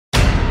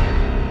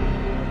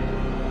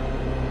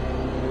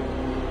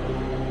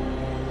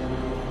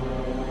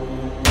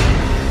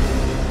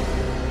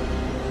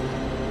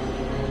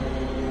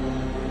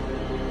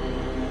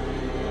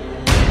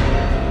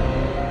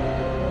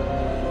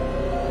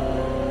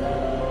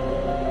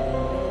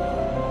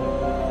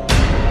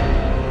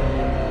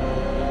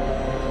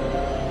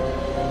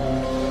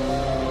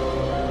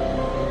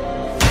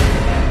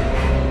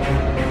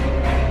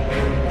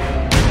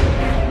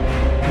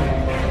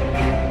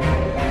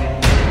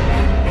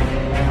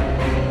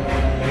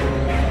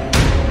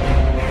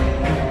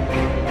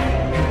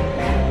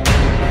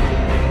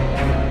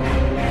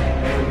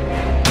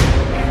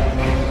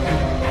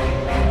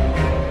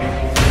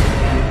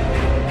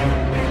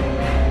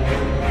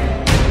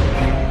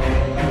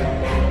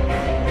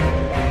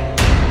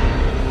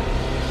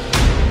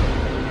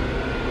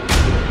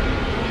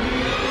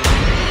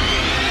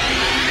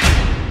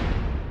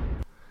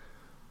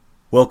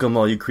Welcome,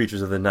 all you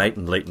creatures of the night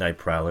and late night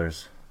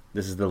prowlers.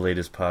 This is the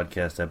latest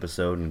podcast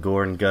episode in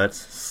gore and guts,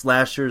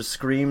 slashers,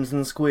 screams,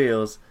 and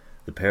squeals,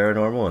 the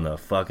paranormal and the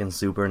fucking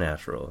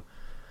supernatural.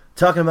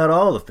 Talking about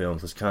all the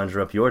films which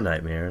conjure up your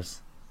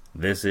nightmares.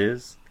 This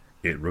is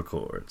It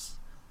Records.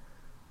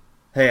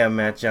 Hey, I'm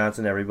Matt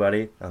Johnson,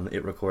 everybody, on the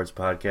It Records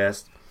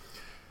podcast.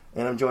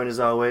 And I'm joined, as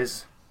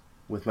always,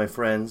 with my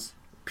friends,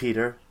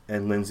 Peter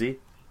and Lindsay.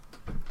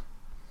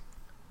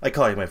 I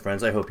call you my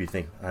friends. I hope you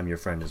think I'm your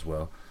friend as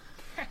well.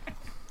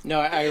 No,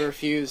 I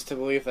refuse to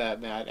believe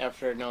that, Matt,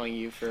 after knowing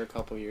you for a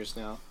couple years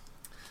now.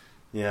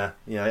 Yeah,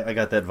 I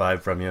got that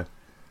vibe from you.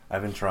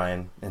 I've been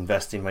trying,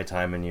 investing my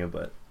time in you,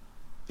 but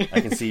I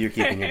can see you're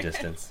keeping your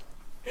distance.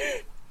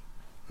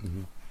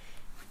 Mm-hmm.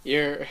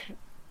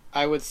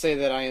 I would say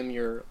that I am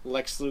your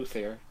Lex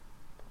Luthor,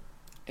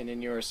 and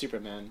then you're a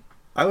Superman.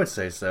 I would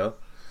say so.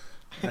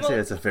 I'd say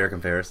that's a fair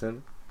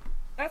comparison.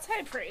 That's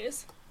high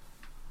praise.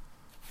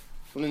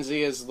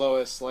 Lindsay is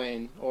Lois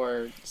Lane,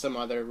 or some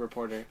other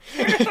reporter.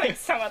 Like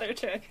some other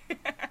chick.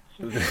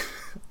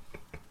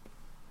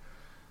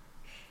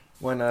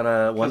 Why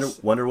not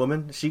Wonder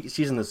Woman?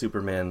 She's in the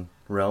Superman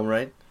realm,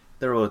 right?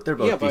 They're both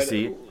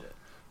DC.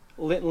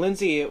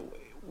 Lindsay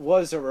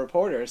was a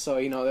reporter, so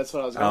that's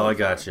what I was going for. Oh, I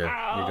gotcha.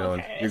 Oh,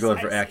 you're going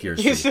for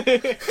accuracy.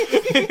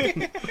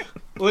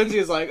 Lindsay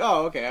is like,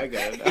 oh, okay, I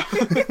get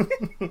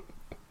it.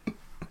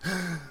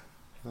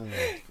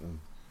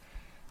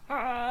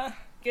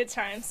 Good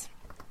times.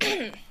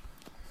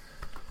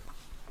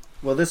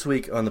 Well, this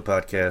week on the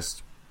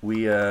podcast,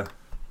 we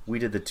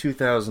did the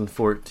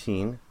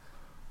 2014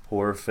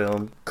 horror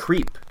film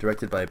Creep,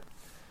 directed by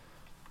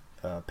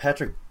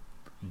Patrick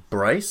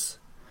Bryce.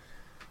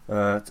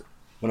 When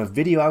a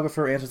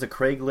videographer answers a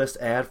Craigslist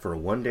ad for a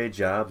one-day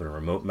job in a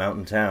remote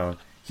mountain town,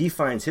 he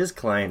finds his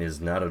client is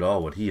not at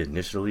all what he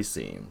initially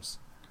seems.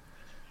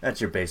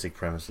 That's your basic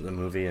premise of the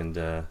movie,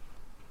 and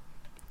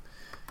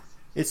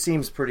it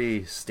seems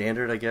pretty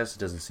standard, I guess. It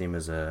doesn't seem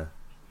as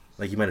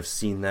like you might have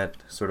seen that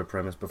sort of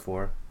premise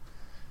before.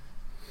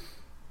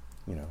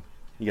 You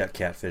got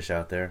Catfish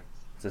out there.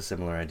 It's a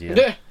similar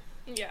idea.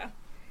 Yeah,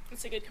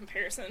 it's a good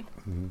comparison.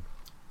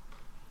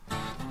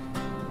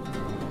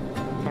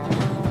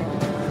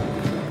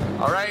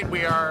 All right,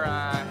 we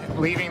are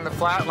leaving the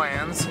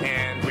flatlands,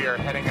 and we are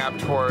heading up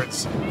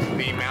towards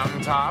the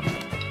mountaintop.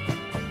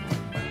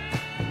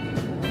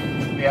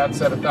 The ad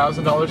said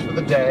 $1,000 for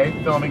the day,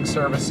 filming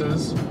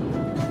services.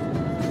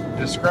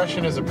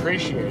 Discretion is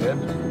appreciated.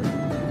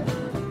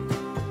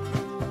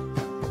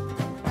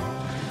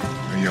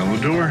 A yellow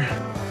door.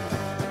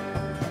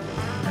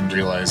 And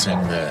realizing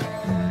that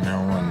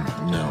no one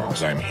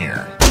knows I'm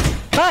here.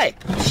 Hi!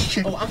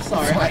 Oh, I'm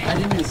sorry. I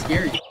didn't mean to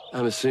scare you.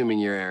 I'm assuming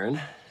you're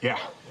Aaron. Yeah,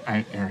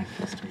 I'm Aaron.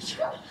 Nice to meet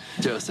you.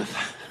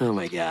 Joseph. Oh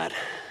my god.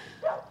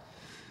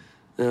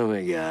 Oh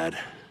my god.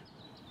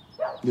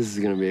 This is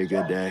gonna be a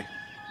good day.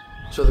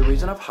 So the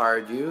reason I've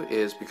hired you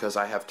is because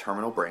I have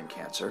terminal brain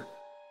cancer,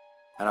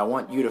 and I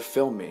want you to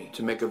film me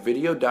to make a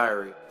video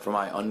diary for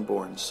my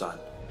unborn son.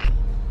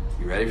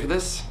 You ready for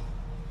this?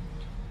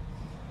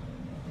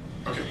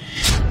 Okay.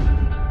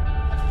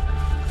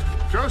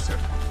 Joseph!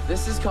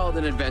 This is called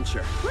an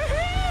adventure.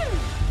 Woo-hoo!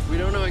 We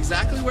don't know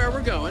exactly where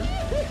we're going,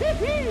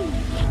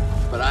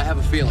 but I have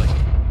a feeling.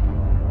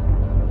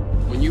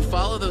 When you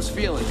follow those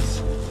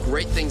feelings,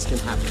 great things can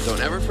happen. Don't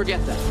ever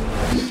forget that.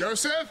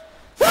 Joseph?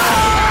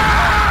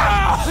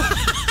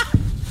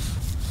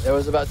 There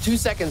was about 2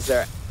 seconds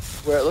there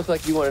where it looked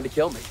like you wanted to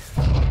kill me.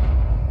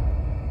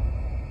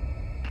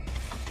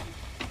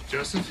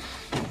 Joseph?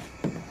 I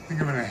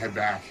think I'm gonna head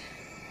back.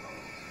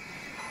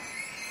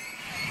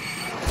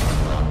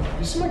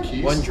 You see my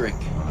keys? One drink,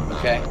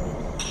 okay?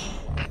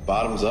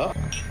 Bottoms up.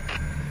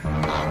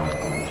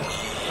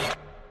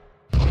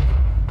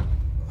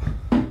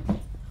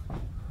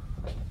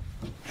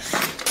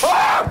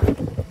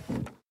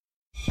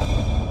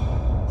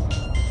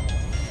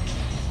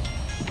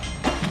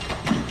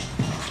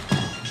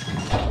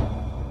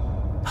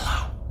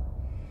 Hello.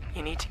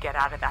 You need to get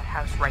out of that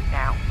house right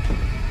now.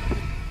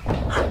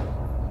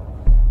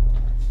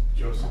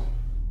 Joseph.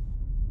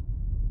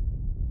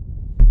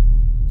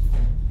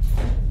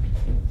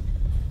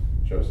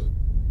 Joseph.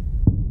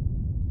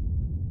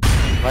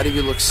 Why do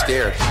you look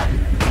scared?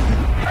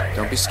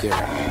 Don't be scared.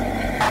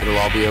 It'll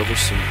all be over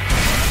soon.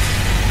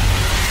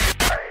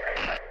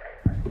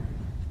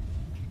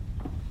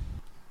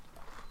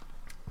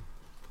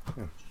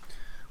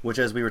 Which,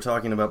 as we were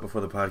talking about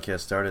before the podcast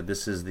started,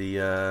 this is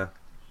the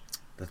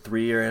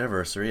 3-year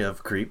anniversary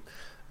of Creep,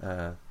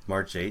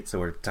 March 8th, so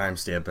we're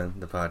time-stamping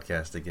the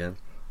podcast again.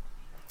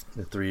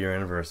 The 3-year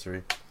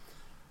anniversary.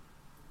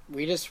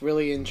 We just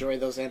really enjoy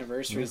those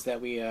anniversaries that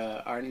we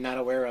are not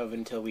aware of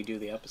until we do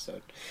the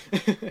episode.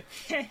 It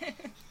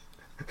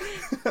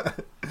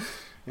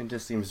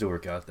just seems to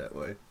work out that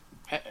way.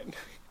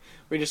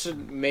 We just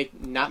should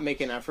not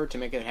make an effort to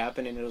make it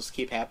happen, and it'll just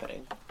keep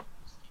happening.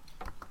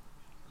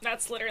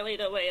 That's literally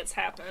the way it's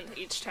happened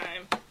each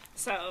time.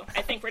 So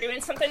I think we're doing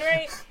something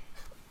right.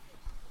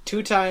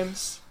 2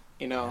 times,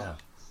 Yeah.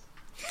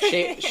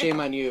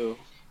 Shame on you,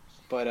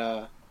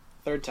 but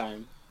third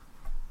time.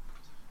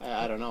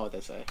 I don't know what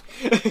they say.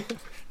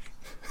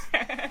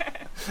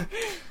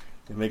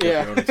 You make up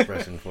your own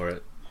expression for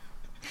it.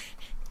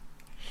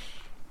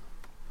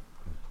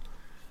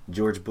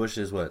 George Bush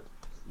is what?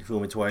 You fool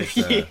me twice,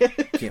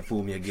 can't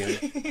fool me again.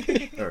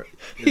 Or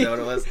is that what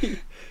it was?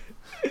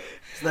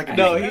 It's not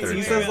gonna be the third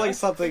he time. says like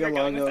something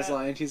along those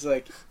lines. He's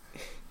like,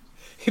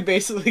 he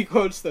basically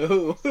quotes the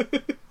Who.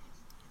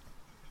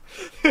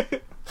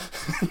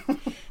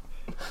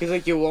 He's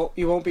like, you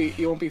won't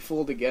be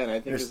fooled again. I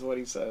think is what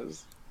he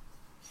says.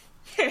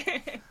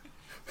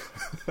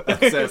 I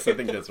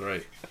think that's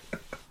right.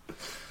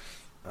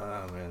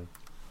 Oh man,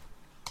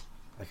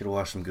 I could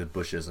watch some good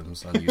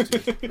Bushisms on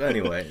YouTube. But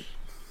anyway,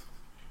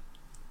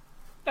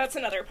 That's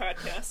another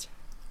podcast.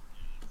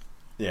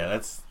 yeah,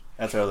 that's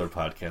our other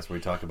podcast where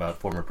we talk about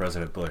former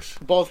President Bush.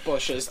 Both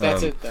Bushes.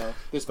 That's it though.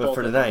 There's But both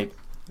for of them tonight,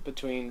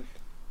 between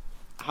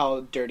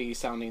how dirty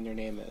sounding their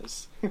name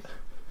is.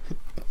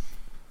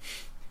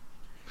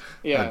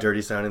 Yeah. how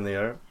dirty sounding they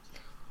are.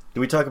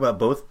 Do we talk about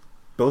both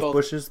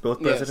Bushes,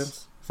 both Yes.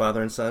 presidents,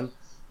 father and son?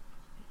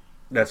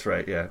 That's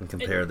right. Yeah, and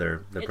compare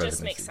their It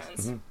presidencies. just makes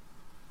sense. Mhm.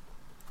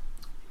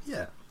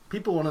 Yeah,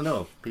 people want to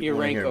know. People You want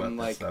to rank hear them about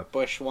that like stuff.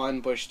 Bush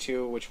 1, Bush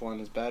 2, which one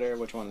is better,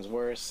 which one is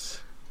worse.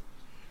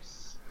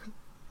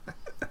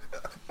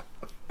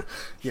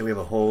 Yeah, we have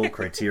a whole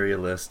criteria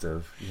list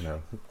of,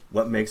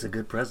 what makes a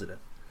good president.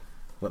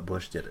 What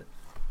Bush did it.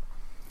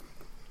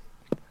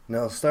 Now,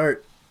 I'll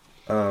start.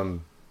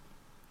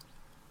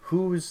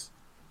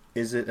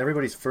 Is it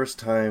everybody's first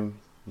time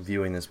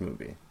viewing this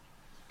movie?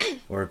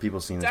 Or have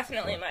people seen it?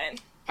 Definitely mine.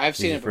 I've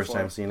seen it before. First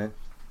time seeing it?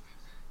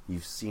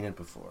 You've seen it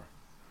before.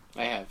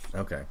 I have.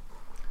 Okay.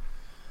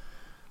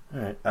 All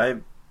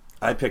right.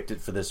 I picked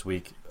it for this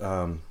week,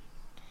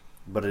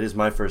 but it is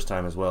my first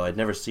time as well. I'd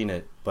never seen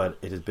it, but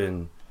it has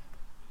been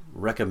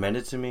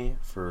recommended to me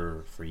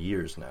for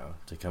years now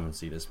to come and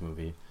see this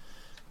movie,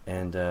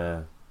 and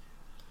I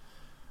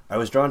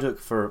was drawn to it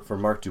for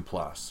Mark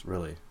Duplass,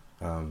 really.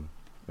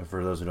 And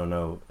for those who don't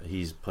know,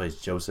 he plays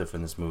Joseph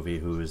in this movie,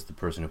 who is the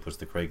person who puts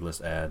the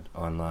Craigslist ad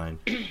online,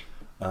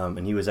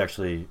 and he was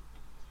actually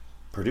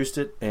produced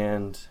it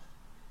and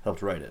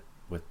helped write it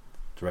with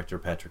director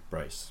Patrick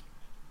Bryce,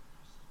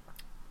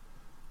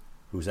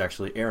 who's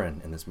actually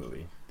Aaron in this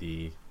movie,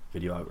 the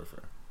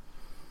videographer.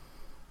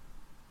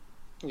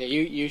 Yeah,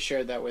 you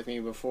shared that with me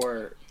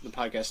before the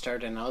podcast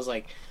started, and I was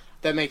like,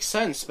 that makes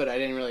sense, but I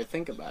didn't really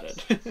think about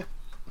it.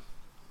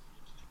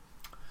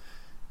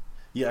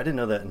 Yeah, I didn't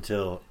know that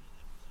until,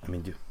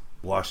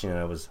 watching it,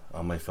 I was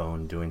on my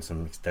phone doing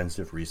some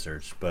extensive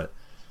research, but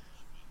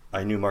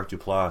I knew Mark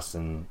Duplass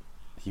and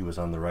he was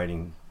on the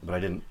writing, but I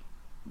didn't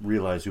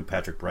realize who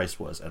Patrick Bryce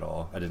was at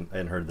all. I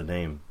hadn't heard the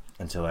name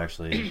until I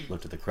actually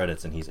looked at the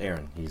credits, and he's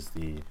Aaron. He's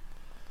the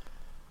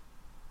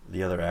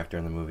other actor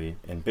in the movie,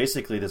 and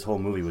basically this whole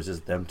movie was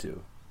just them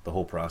two, the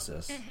whole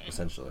process,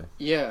 essentially.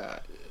 Yeah,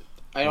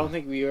 I don't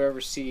think we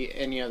ever see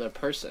any other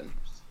person.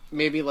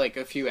 Maybe like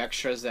a few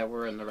extras that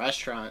were in the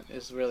restaurant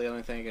is really the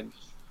only thing I could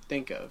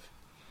think of.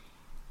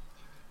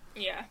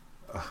 Yeah.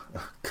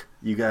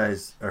 You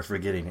guys are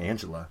forgetting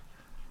Angela.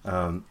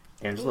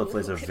 Angela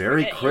plays a could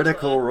very forget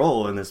critical Angela.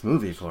 role in this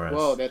movie for us.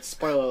 Whoa, that's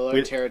spoiler alert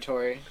Wait.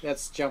 territory.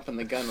 That's jumping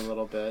the gun a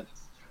little bit.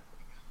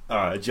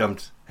 I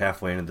jumped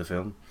halfway into the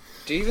film.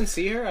 Do you even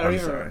see her? I'm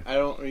sorry. I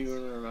don't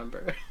even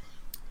remember.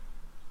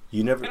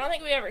 You never... I don't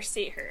think we ever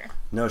see her.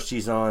 No,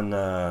 she's on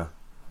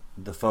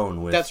the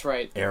phone with That's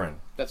right.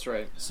 Aaron. That's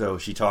right. So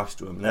she talks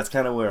to him. And that's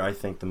kind of where I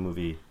think the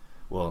movie...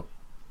 Well,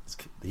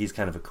 he's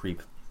kind of a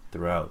creep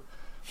throughout.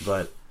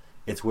 But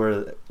it's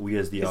where we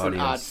as the He's an odd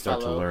audience start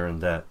to fellow. learn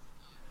that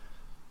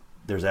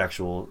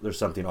there's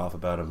something off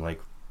about him,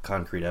 like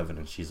concrete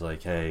evidence. She's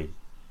like, hey,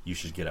 you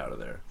should get out of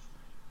there.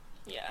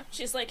 Yeah,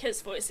 she's like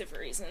his voice of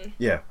reason.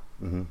 Yeah.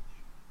 Mm-hmm.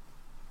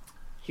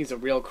 He's a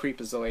real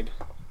creepazoid.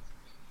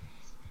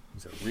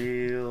 He's a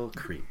real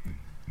creep.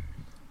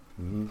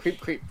 Mm-hmm.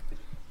 Creep.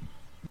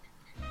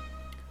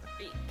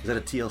 Is that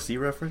a TLC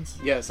reference?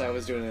 Yes, I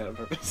was doing it on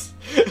purpose.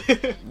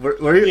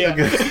 Were you? Yeah.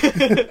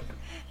 Okay.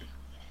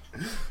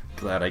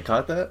 Glad I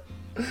caught that.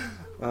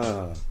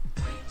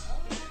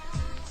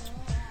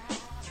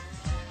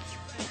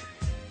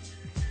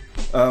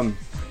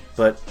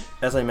 But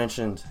as I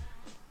mentioned,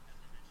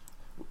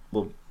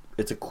 well,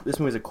 this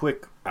movie's a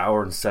quick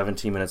hour and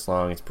 17 minutes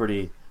long. It's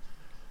pretty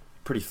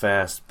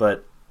fast,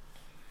 but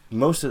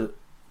most of the...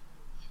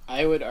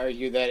 I would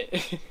argue that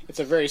it's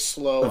a very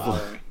slow hour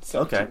and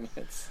 17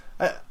 minutes.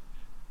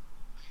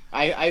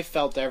 I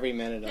felt every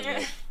minute of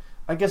it.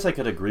 I guess I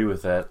could agree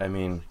with that. I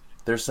mean,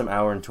 there's some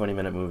hour and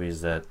 20-minute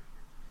movies that,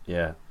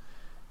 yeah,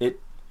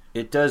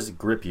 it does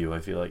grip you. I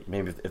feel like,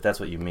 maybe if that's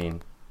what you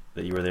mean,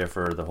 that you were there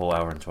for the whole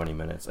hour and 20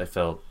 minutes. I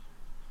felt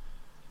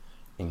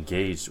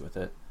engaged with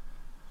it.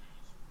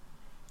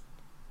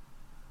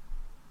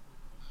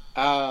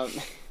 I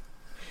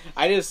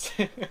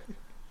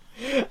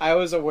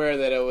was aware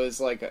that it was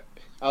like,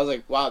 I was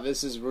like, wow,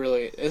 this is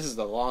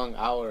the long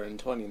hour and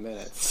 20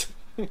 minutes.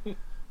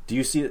 Do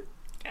you see it?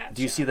 Gotcha.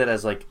 Do you see that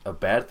as like a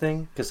bad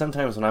thing? Because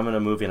sometimes when I'm in a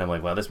movie and I'm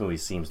like, wow, this movie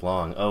seems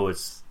long. Oh,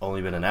 it's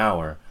only been an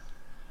hour.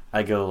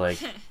 I go like,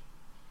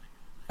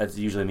 that's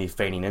usually me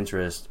feigning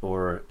interest,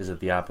 or is it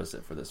the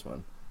opposite for this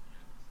one?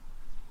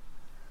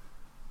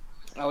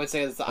 I would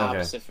say it's the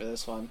opposite for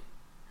this one.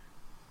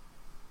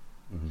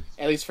 Mm-hmm.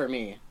 At least for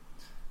me.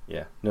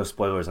 Yeah. No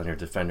spoilers on your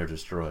Defend or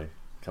Destroy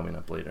coming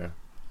up later.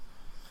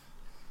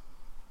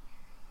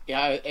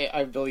 Yeah,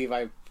 I believe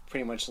I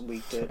pretty much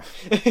leaked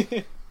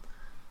it.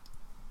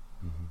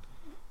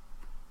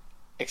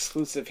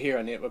 Exclusive here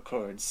on It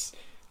Records.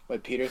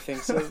 What Peter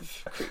thinks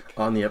of Creep.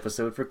 On the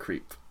episode for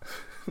Creep.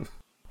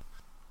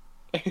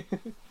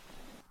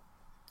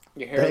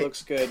 Your hair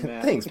looks good,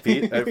 Matt. Thanks,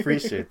 Pete. I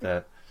appreciate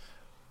that.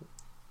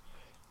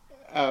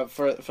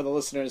 For the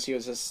listeners, he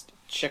was just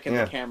checking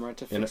the camera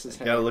to fix his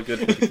hair. Gotta look good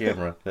for the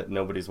camera that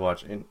nobody's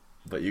watching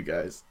but you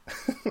guys.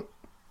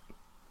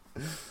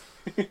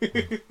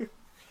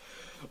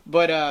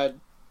 But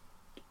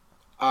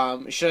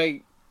should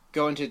I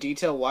go into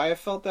detail why I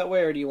felt that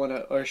way, or do you want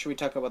to, or should we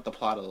talk about the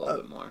plot a little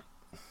bit more?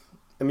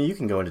 I mean, you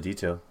can go into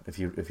detail if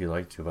you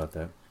like to about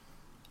that.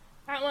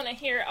 I want to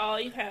hear all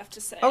you have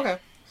to say. Okay.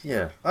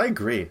 Yeah, I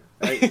agree.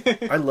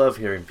 I love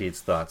hearing Pete's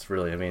thoughts.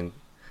 Really, I mean,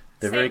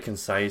 they're very Same.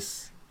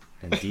 concise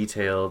and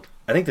detailed.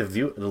 I think the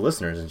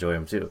listeners enjoy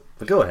them too.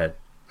 But go ahead.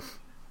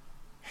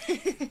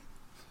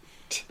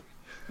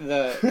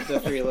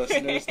 The three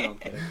listeners. No, I'm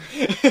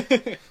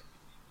kidding.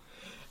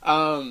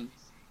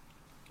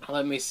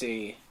 Let me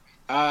see.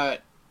 I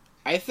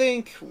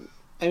think,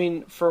 I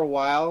mean, for a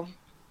while,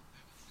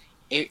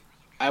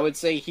 I would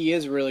say he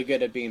is really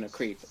good at being a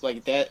creep.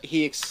 Like that,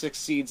 he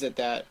succeeds at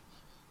that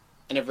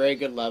in a very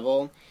good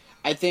level.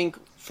 I think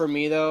for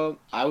me though,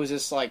 I was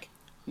just like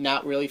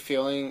not really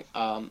feeling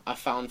a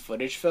found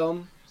footage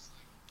film.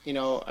 You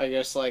know, I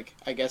guess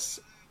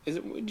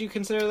would you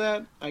consider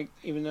that?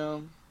 Even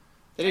though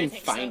they didn't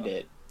find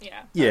it.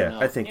 Yeah. Yeah,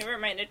 I think It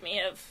reminded me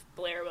of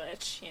Blair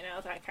Witch, you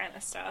know, that kind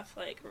of stuff,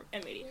 like,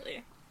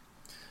 immediately.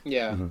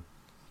 Yeah. Mm-hmm.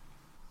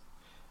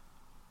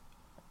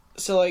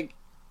 So, like,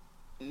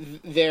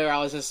 there I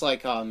was just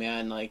like, oh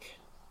man, like,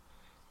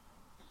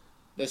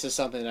 this is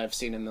something that I've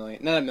seen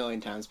not a million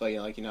times, but,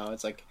 like, you know,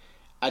 it's like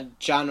a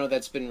genre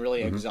that's been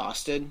really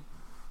exhausted.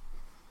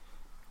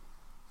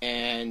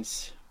 And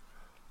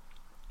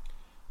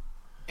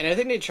I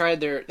think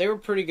they were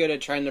pretty good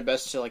at trying their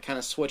best to, like, kind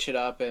of switch it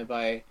up, and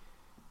by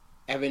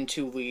having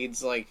two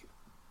leads, like,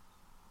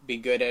 be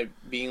good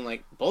at being,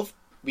 like, both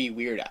be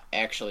weird,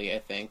 actually, I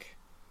think.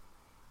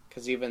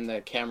 Because even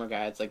the camera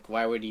guy, it's like,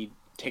 why would he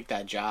take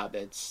that job?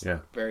 It's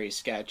very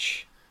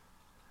sketch.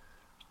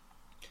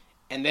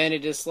 And then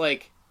it just,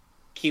 like,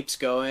 keeps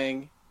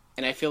going,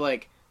 and I feel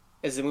like,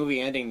 is the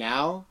movie ending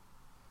now?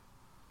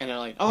 And I'm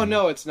like, oh,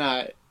 no, it's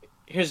not.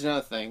 Here's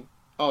another thing.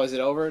 Oh, is it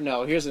over?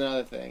 No, here's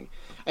another thing.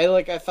 I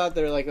thought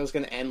it was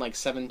going to end, like,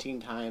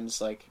 17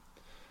 times, like,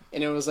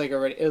 and it was like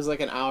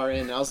an hour in,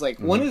 and I was like,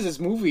 when is this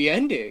movie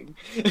ending?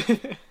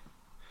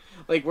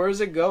 Like, where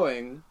is it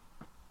going?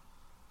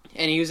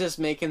 And he was just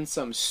making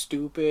some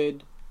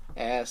stupid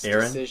ass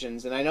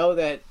decisions, and I know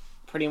that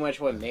pretty much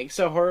what makes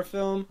a horror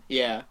film.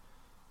 Yeah,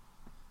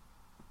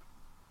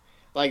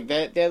 like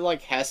that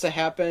like has to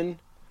happen,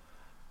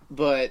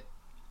 but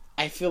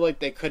I feel like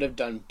they could have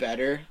done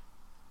better.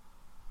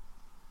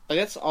 Like,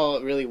 that's all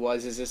it really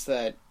was. Is just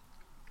that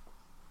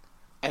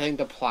I think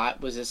the plot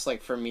was just,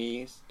 like, for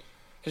me,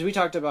 because we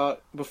talked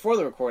about before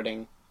the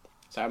recording.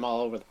 Sorry, I'm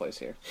all over the place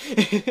here.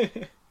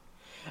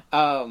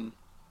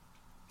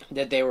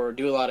 That they were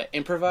do a lot of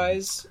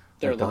improvise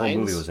their the lines.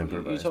 whole movie was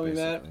improvised. You told me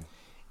that, basically.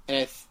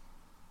 and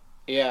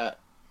yeah.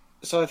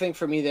 So I think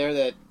for me there,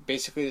 that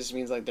basically this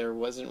means, like, there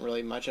wasn't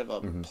really much of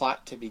a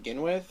plot to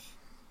begin with.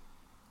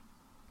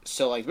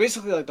 So, like,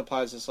 basically, like, the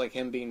plot is just, like,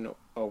 him being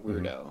a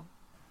weirdo.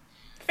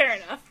 Fair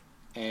enough.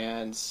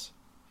 And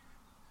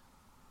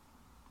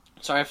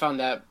so I found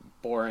that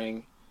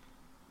boring.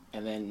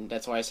 And then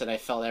that's why I said I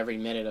felt every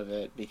minute of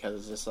it, because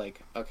it's just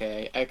like,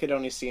 okay, I could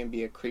only see him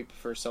be a creep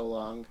for so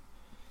long.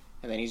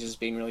 And then he's just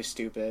being really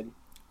stupid.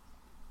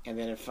 And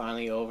then it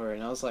finally over,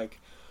 and I was like,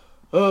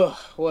 oh,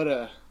 what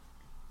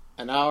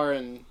an hour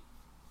and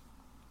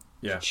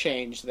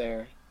change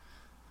there.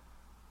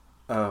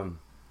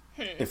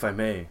 If I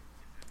may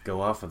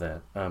go off of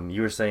that,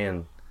 you were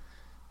saying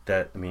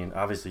that, I mean,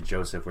 obviously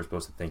Joseph we're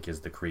supposed to think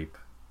is the creep.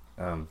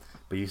 But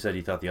you said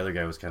you thought the other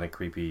guy was kind of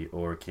creepy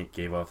or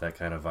gave off that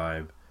kind of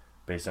vibe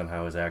based on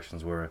how his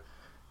actions were.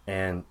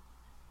 And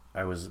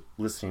I was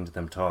listening to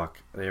them talk.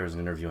 There was an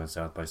interview on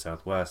South by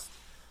Southwest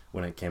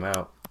when it came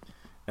out.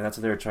 And that's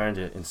what they were trying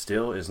to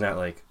instill, is not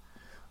like,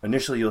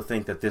 initially you'll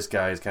think that this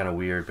guy is kind of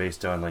weird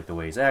based on, like, the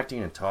way he's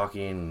acting and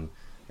talking and,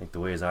 like, the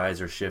way his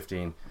eyes are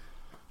shifting.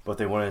 But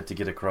they wanted to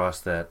get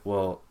across that,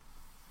 well,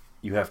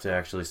 you have to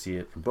actually see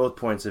it from both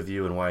points of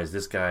view, and why is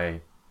this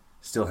guy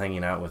still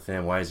hanging out with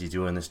him? Why is he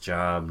doing this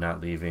job, not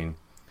leaving?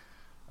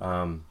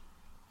 And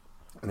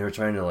they were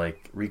trying to,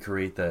 like,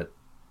 recreate that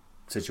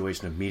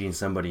situation of meeting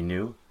somebody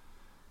new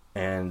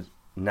and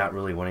not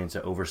really wanting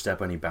to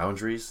overstep any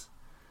boundaries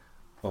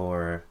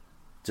or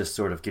just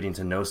sort of getting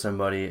to know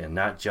somebody and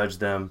not judge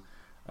them,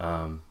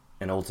 and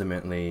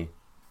ultimately,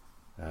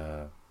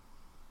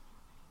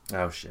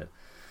 oh shit,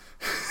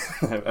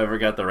 I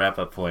forgot the wrap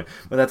up point,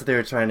 but that's what they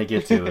were trying to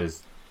get to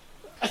is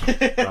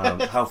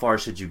how far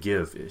should you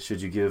give?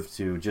 Should you give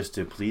to just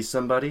to please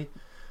somebody,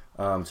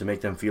 to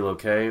make them feel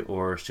okay,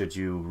 or should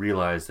you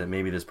realize that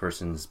maybe this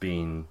person's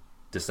being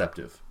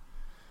deceptive?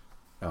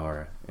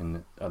 Or,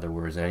 in other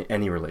words,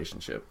 any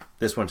relationship.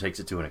 This one takes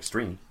it to an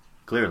extreme,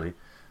 clearly,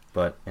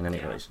 but in any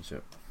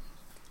relationship.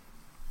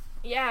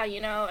 Yeah,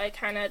 you know, I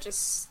kind of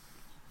just...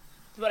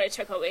 What I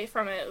took away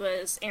from it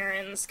was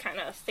Aaron's kind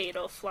of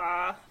fatal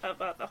flaw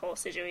about the whole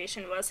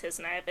situation was his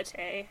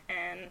naivete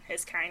and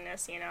his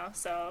kindness, you know?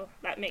 So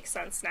that makes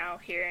sense now,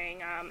 hearing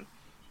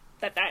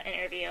that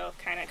interview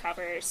kind of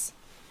covers...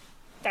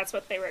 That's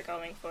what they were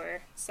going for,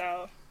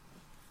 so...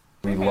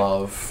 We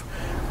love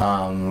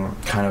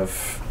kind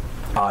of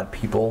odd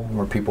people.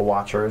 We're people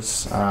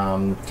watchers.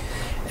 And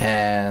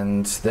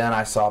then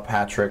I saw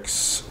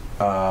Patrick's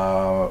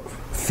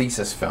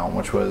thesis film,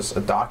 which was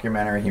a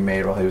documentary he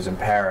made while he was in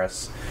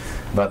Paris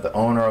about the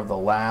owner of the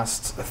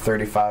last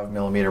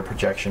 35mm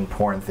projection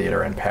porn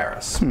theater in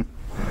Paris.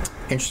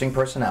 Interesting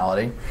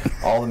personality.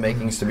 All the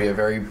makings to be a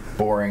very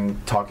boring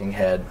talking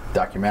head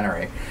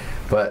documentary.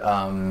 But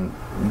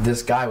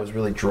this guy was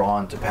really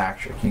drawn to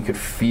Patrick. You could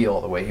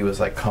feel the way he was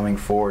like coming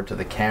forward to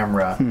the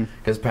camera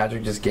because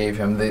Patrick just gave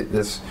him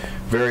this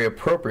very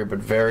appropriate but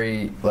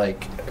very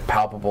like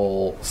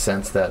palpable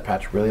sense that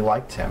Patrick really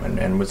liked him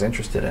and was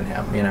interested in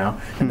him, you know?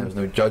 And there was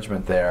no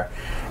judgment there.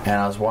 And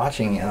I was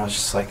watching and I was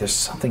just like, there's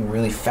something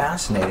really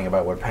fascinating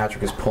about what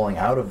Patrick is pulling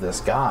out of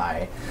this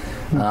guy.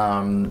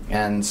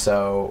 And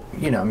so,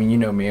 you know, I mean, you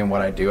know me and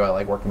what I do. I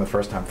like working with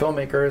first-time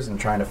filmmakers and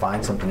trying to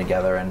find something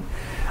together. And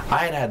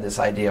I had this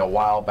idea a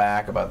while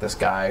back about this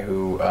guy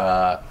who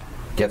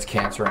gets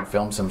cancer and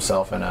films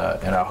himself in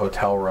a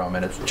hotel room,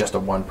 and it's just a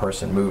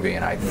one-person movie,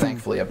 and I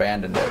thankfully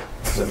abandoned it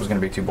because it was going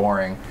to be too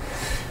boring.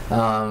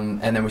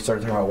 And then we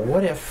started talking about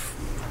what if,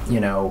 you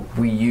know,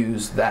 we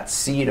use that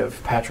seed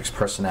of Patrick's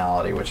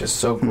personality, which is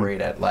so great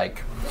at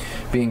like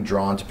being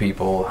drawn to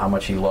people, how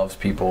much he loves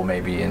people,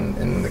 maybe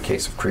in the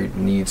case of Creed,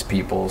 needs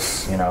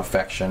people's, you know,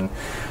 affection.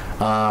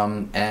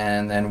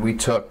 And then we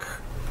took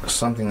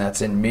something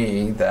that's in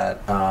me that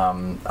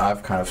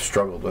I've kind of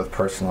struggled with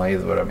personally,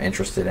 what I'm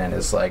interested in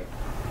is like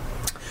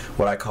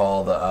what I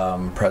call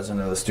the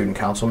president of the student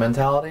council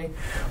mentality,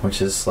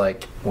 which is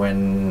like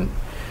when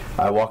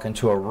I walk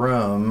into a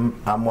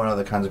room, I'm one of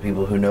the kinds of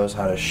people who knows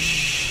how to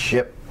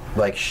shift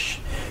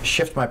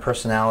my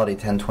personality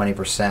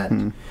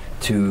 10-20%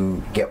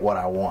 to get what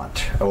I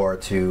want, or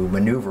to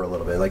maneuver a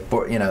little bit, like,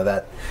 you know,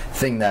 that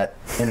thing that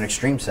in an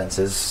extreme sense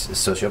is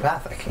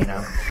sociopathic, you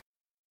know.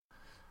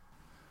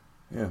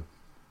 Yeah.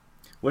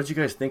 What did you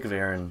guys think of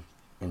Aaron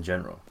in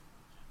general?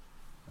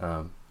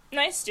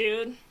 Nice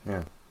dude.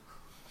 Yeah.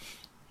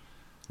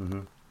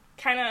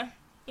 Kind of,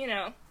 you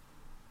know,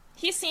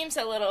 he seems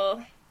a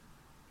little,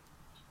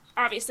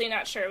 obviously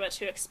not sure what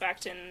to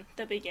expect in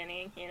the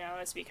beginning, you know,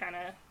 as we kind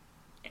of,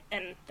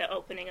 in the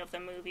opening of the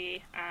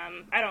movie.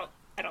 I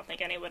don't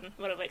think anyone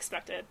would have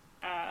expected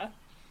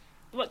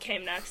what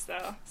came next,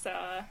 though.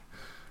 So,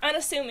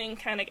 unassuming,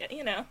 kind of,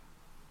 you know,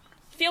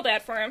 feel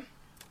bad for him.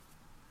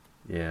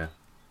 Yeah.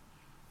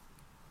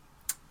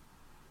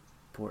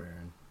 Poor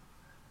Aaron.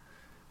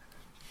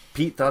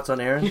 Pete, thoughts on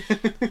Aaron?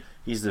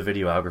 He's the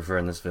videographer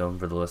in this film,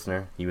 for the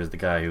listener. He was the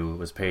guy who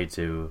was paid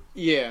to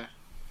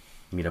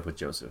meet up with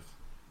Joseph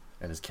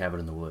at his cabin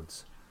in the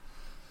woods.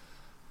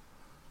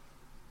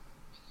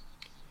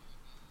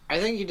 I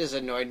think he just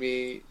annoyed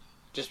me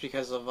just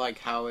because of like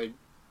how it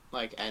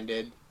like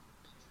ended.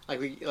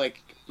 Like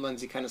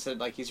Lindsay kind of said,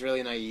 like he's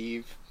really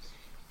naive.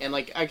 And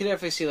like I could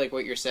definitely see like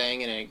what you're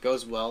saying, and it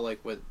goes well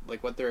like with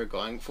like what they were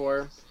going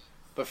for.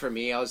 But for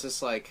me, I was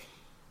just like,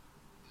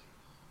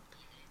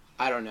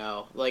 I don't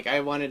know. Like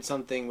I wanted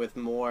something with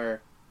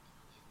more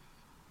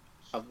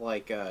of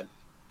like a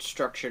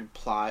structured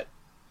plot,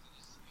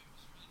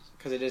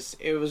 because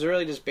it was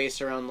really just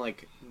based around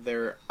like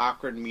their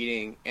awkward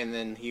meeting, and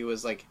then he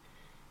was like,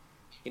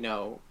 you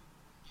know,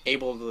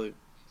 able to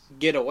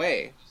get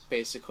away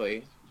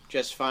basically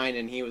just fine,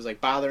 and he was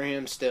like bothering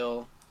him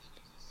still.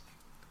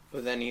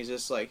 But then he's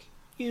just like,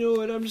 you know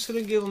what? I'm just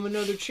gonna give him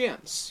another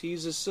chance.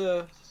 He's just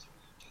a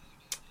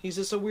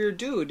weird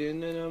dude,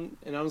 and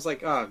I was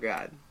like, oh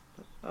god.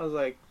 I was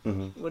like,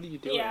 what are you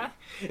doing? Yeah.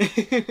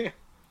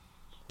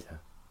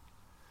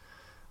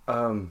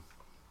 Yeah.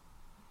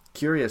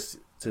 Curious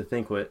to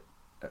think what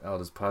I'll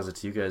just pause it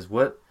to you guys.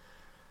 What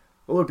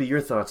would be your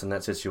thoughts on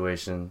that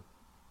situation?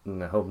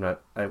 And I hope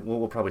not.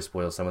 We'll probably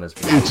spoil some of this.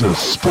 It's a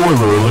spoiler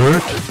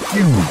alert.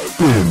 You've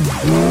been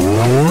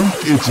warned.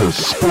 It's a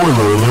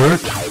spoiler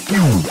alert.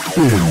 You've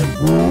been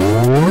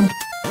warned.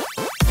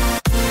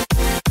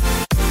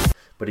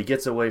 But he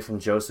gets away from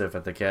Joseph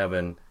at the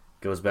cabin,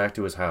 goes back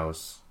to his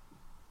house.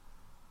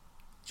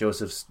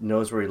 Joseph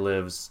knows where he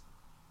lives.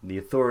 The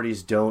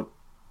authorities don't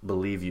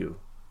believe you.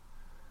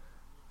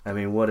 I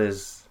mean, what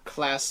is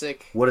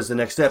classic? What is the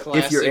next step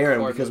if you're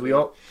Aaron? Because we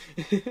all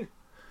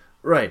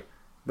right.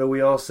 But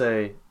we all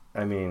say,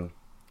 I mean,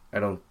 I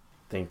don't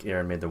think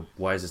Aaron made the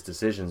wisest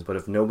decisions, but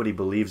if nobody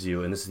believes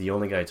you and this is the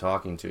only guy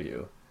talking to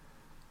you,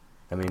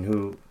 I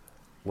mean,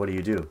 what do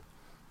you do?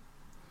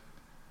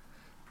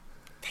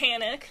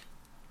 Panic.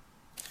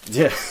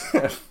 Yeah.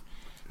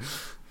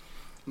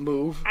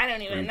 Move. I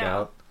don't even Freak know.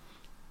 out.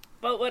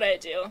 What would I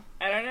do?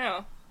 I don't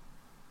know.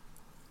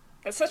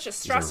 It's such a These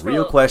are stressful...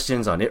 real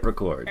questions on It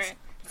Records. Right.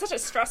 It's such a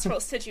stressful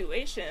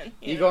situation.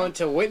 You know? go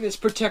into witness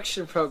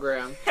protection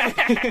program.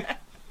 Yeah.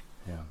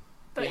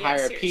 But You yeah, hire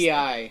a seriously.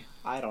 PI.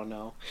 I don't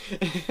know.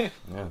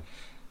 Yeah.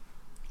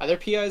 Are there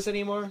PIs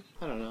anymore?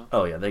 I don't know.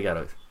 Oh, yeah,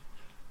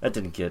 that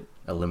didn't get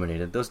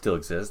eliminated. Those still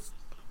exist.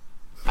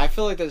 I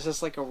feel like there's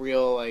just like a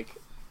real like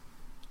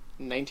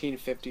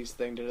 1950s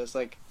thing to just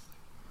like,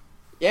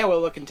 yeah, we'll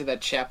look into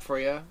that chap for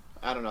you.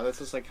 I don't know. That's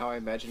just like how I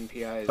imagine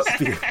PIs.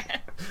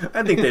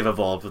 I think they've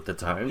evolved with the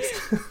times.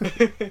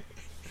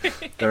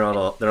 They're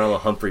all a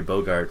Humphrey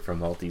Bogart from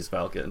Maltese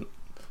Falcon.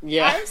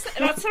 Yeah.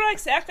 That's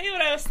exactly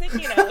what I was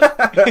thinking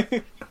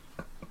of.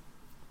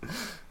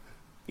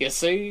 You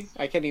see,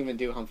 I can't even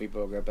do Humphrey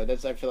Bogart, but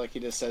I feel like he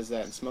just says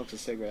that and smokes a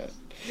cigarette.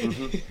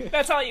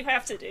 That's all you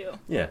have to do.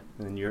 Yeah,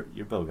 and you're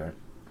Bogart.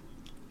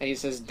 And he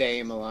says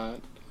 "dame" a lot.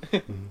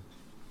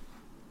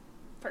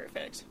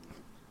 Perfect.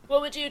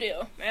 What would you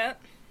do, Matt?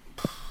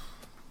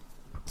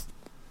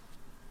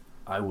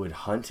 I would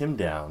hunt him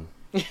down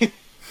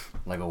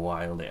like a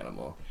wild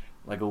animal,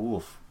 like a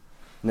wolf.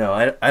 No,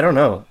 I don't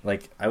know.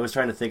 Like, I was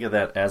trying to think of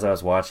that as I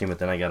was watching, but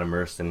then I got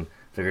immersed in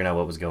figuring out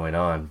what was going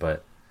on.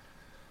 But,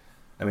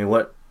 I mean,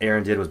 what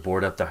Aaron did was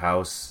board up the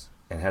house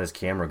and had his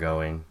camera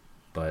going,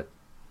 but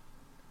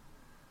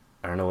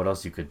I don't know what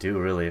else you could do,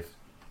 really.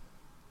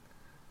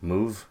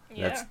 Move?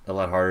 Yeah. That's a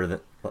lot harder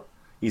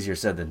easier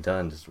said than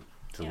done, just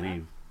to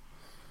leave.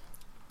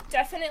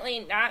 Definitely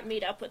not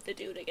meet up with the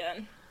dude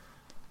again.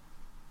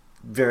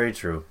 Very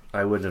true.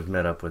 I wouldn't have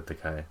met up with the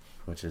guy,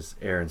 which is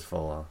Aaron's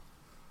fault.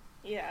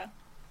 Yeah.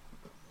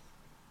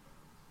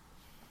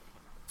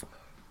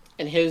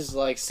 And his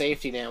like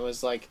safety net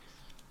was like,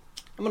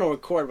 I'm gonna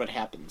record what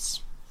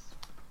happens.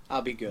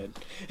 I'll be good.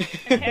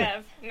 And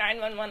have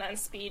 911 on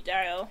speed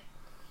dial.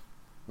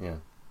 Yeah.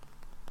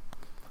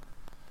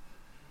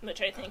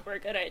 Which I think were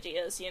good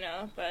ideas, you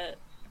know, but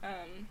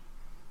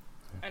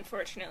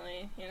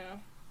unfortunately, you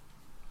know,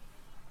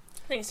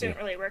 things didn't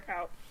really work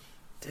out.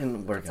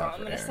 Didn't work That's out all I'm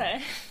for gonna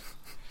Aaron. say.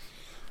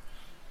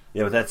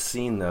 Yeah, but that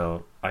scene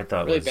though, I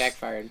thought Really was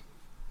backfired.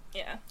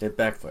 Yeah. It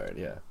backfired.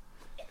 Yeah,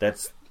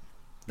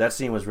 that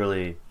scene was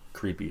really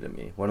creepy to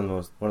me. One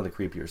of the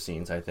creepier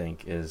scenes I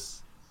think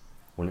is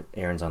when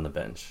Aaron's on the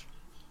bench,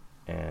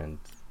 and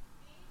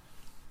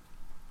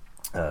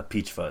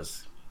Peach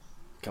Fuzz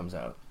comes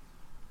out.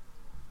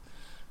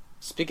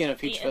 Speaking of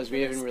Peach The Fuzz,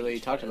 we haven't infamous really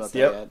Peach talked Fuzz. about that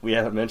Yep, yet. we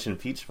haven't mentioned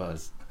Peach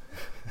Fuzz.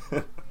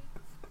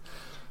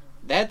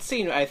 That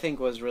scene I think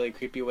was really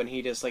creepy when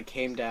he just like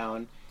came down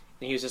and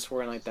he was just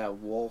wearing like that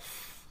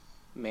wolf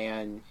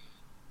man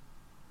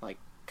like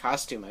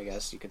costume, I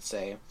guess you could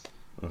say.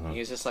 Mhm. He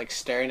was just like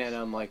staring at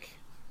him like,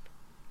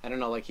 I don't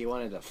know, like he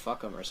wanted to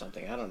fuck him or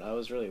something. I don't know. It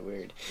was really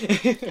weird.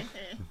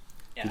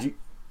 Yeah. Did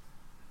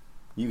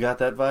you got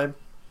that vibe?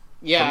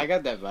 Yeah, I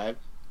got that vibe.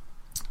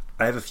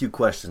 I have a few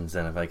questions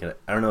then, if I could.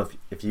 I don't know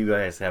if you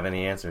guys have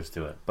any answers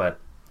to it, but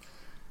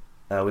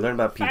we learned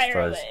about Peach Fire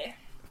Fuzz. away.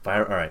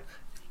 All right,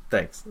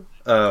 thanks.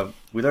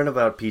 We learned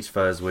about Peach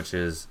Fuzz, which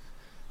is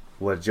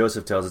what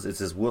Joseph tells us. It's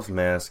his wolf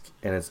mask,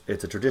 and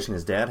it's a tradition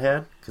his dad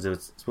had because it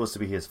was supposed to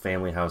be his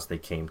family house they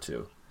came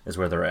to is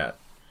where they're at.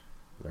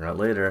 They're not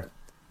later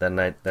that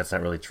night. That's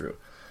not really true,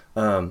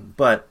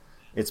 but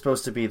it's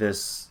supposed to be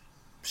this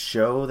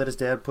show that his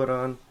dad put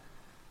on.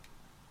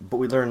 But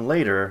we learn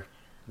later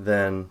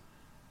then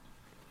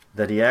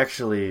that he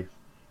actually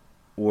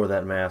wore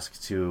that mask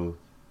to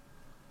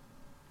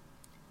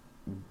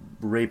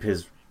rape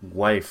his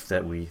wife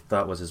that we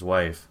thought was his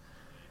wife.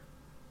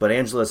 But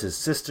Angela's his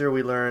sister,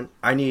 we learn.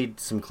 I need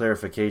some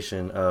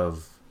clarification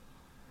of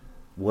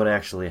what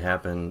actually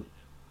happened.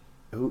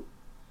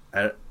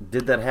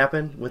 Did that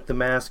happen with the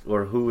mask,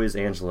 or who is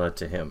Angela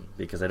to him?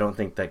 Because I don't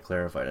think that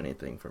clarified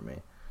anything for me.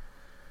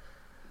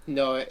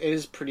 No, it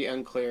is pretty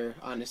unclear,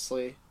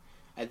 honestly.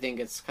 I think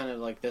it's kind of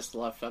like this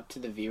left up to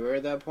the viewer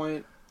at that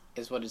point,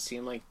 is what it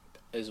seemed like,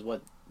 is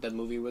what the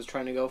movie was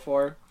trying to go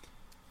for.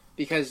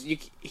 Because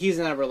he's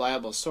not a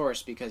reliable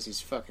source because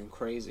he's fucking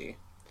crazy.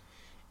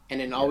 And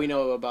then all we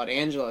know about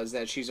Angela is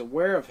that she's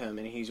aware of him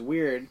and he's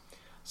weird.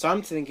 So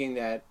I'm thinking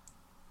that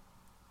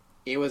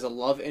it was a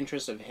love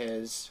interest of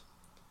his,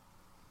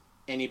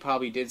 and he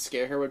probably did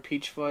scare her with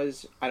Peach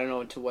Fuzz. I don't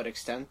know to what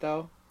extent,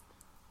 though.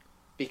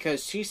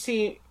 Because she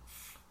seemed...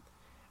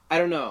 I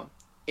don't know.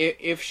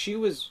 If she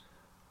was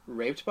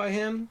raped by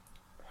him,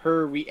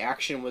 her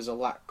reaction was a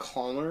lot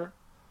calmer,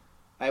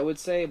 I would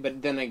say.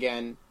 But then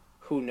again,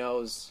 who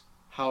knows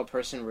how a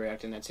person would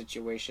react in that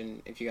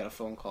situation if you got a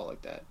phone call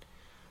like that.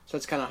 So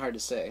it's kind of hard to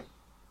say.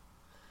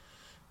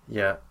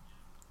 Yeah.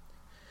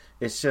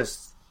 It's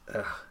just...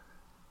 I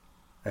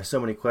have so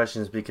many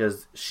questions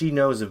because she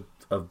knows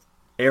of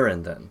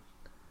Aaron then.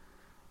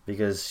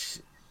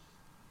 Because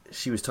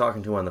she was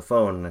talking to on the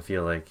phone, and I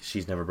feel like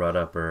she's never brought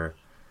up, or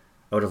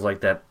I would have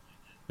liked that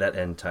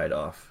end tied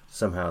off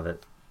somehow,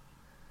 that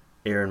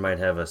Aaron might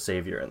have a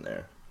savior in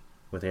there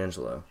with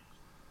Angelo.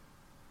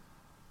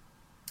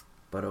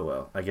 But oh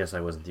well, I guess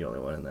I wasn't the only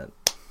one in that.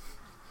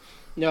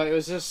 No, it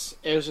was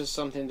just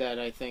something that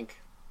I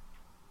think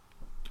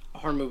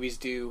horror movies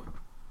do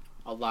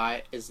a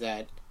lot, is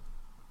that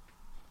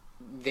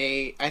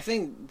I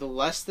think the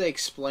less they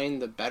explain,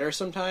 the better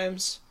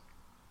sometimes.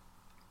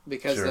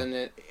 Because Sure.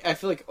 then I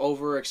feel like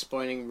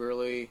over-explaining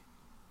really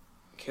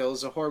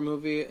kills a horror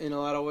movie in a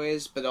lot of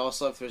ways, but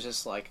also if there's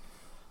just, like,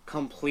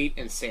 complete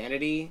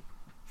insanity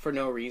for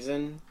no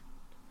reason,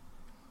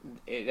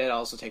 it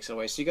also takes it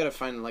away. So you gotta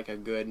find, like, a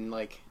good and,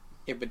 like,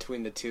 in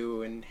between the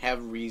two and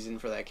have reason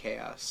for that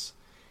chaos.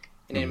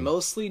 And it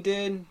mostly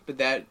did, but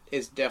that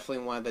is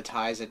definitely one of the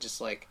ties that just,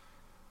 like,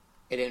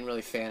 it didn't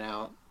really fan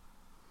out.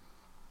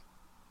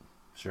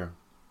 Sure.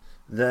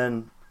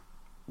 Then,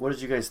 what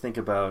did you guys think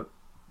about,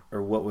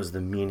 or what was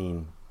the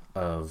meaning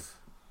of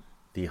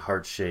the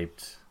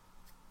heart-shaped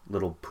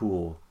little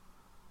pool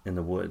in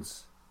the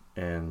woods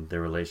and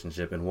their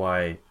relationship, and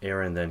why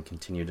Aaron then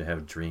continued to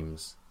have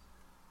dreams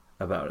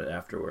about it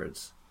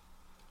afterwards?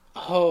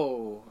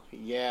 Oh,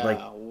 yeah.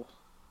 Like,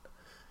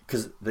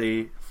 because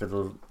for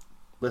the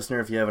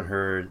listener, if you haven't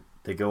heard,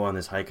 they go on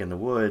this hike in the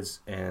woods,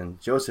 and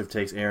Joseph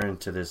takes Aaron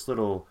to this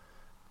little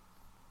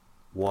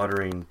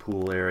watering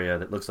pool area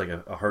that looks like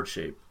a heart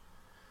shape,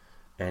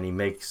 and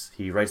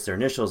he writes their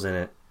initials in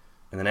it,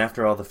 and then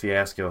after all the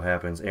fiasco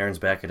happens, Aaron's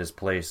back at his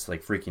place,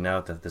 like freaking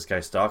out that this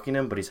guy's stalking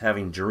him, but he's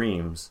having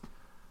dreams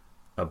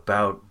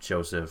about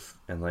Joseph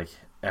and like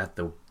at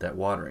that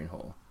watering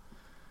hole.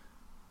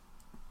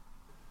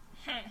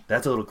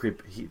 That's a little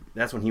creep.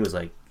 That's when he was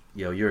like,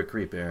 "Yo, you're a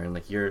creep, Aaron.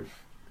 Like you're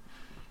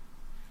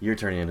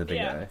turning into the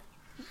guy."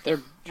 They're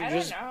I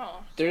just don't know.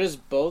 they're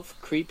just both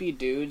creepy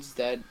dudes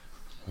that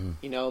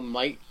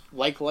might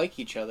like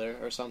each other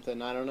or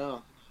something. I don't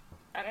know.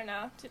 I don't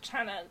know. To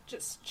try to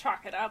just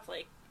chalk it up,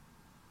 like,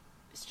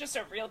 it's just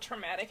a real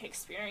traumatic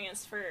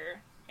experience for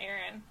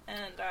Aaron,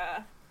 and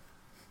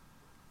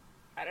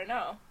I don't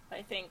know.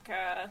 I think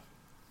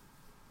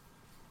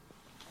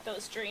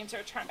those dreams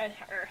are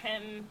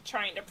him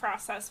trying to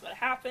process what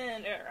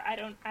happened, or I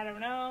don't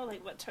know,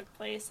 like what took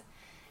place.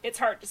 It's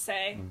hard to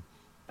say,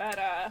 but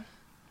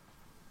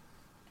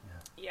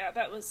yeah,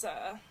 that was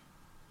a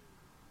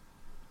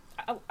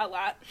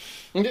lot.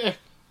 I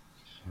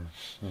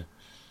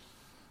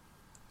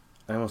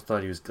almost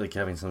thought he was like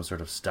having some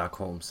sort of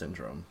Stockholm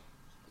syndrome,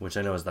 which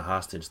I know is the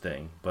hostage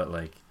thing, but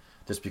like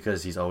just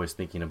because he's always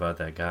thinking about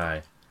that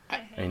guy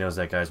and he knows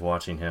that guy's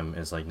watching him,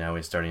 is like now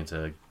he's starting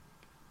to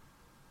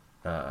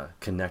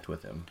connect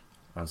with him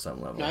on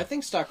some level. No, I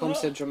think Stockholm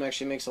Syndrome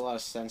actually makes a lot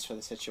of sense for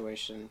the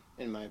situation,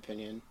 in my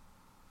opinion.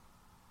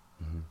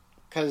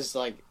 Because,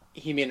 like,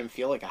 he made him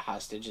feel like a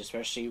hostage,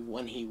 especially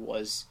when he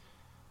was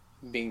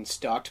being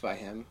stalked by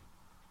him.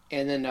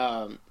 And then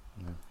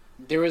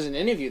there was an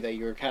interview that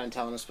you were kind of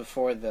telling us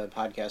before the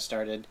podcast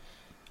started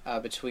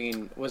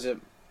between, was it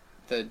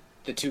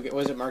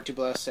Mark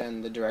Duplass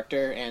and the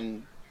director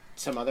and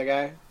some other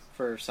guy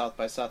for South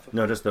by Southwest?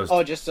 No, just those two. Oh,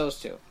 two. just those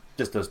two.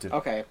 Just those two.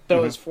 Okay. So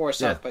it was for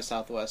South by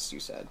Southwest, you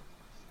said.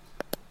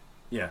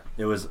 Yeah,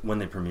 it was when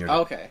they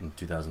premiered it in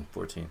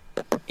 2014.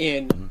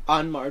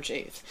 On March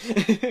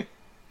 8th.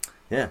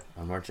 Yeah,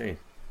 on March 8th.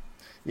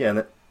 Yeah,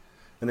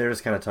 and they were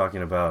just kind of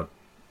talking about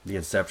the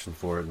inception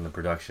for it and the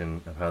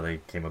production of how they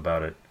came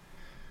about it,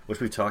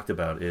 which we talked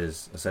about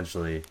is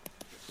essentially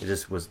it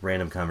just was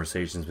random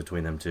conversations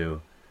between them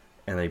two,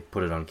 and they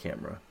put it on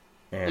camera.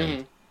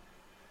 And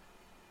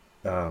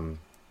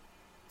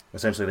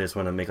essentially they just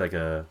want to make like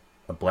a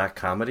black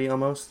comedy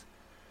almost,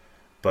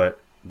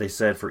 but they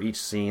said for each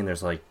scene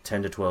there's like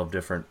 10 to 12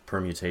 different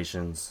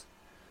permutations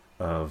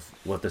of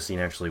what the scene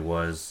actually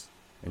was,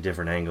 and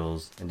different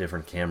angles and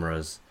different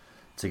cameras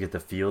to get the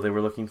feel they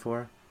were looking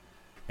for.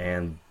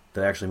 And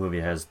the actual movie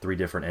has 3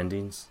 different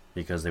endings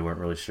because they weren't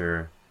really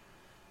sure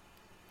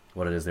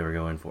what it is they were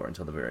going for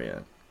until the very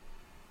end.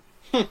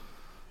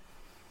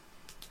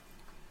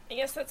 I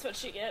guess that's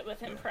what you get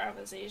with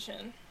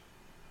improvisation.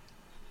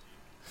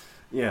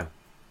 Yeah.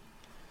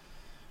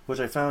 Which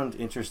I found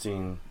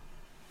interesting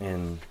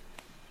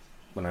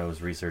when I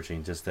was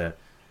researching, just that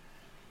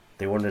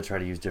they wanted to try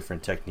to use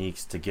different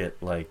techniques to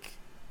get like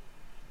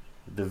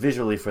the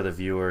visually for the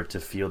viewer to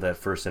feel that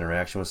first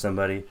interaction with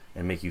somebody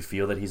and make you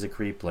feel that he's a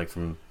creep, like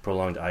from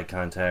prolonged eye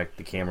contact.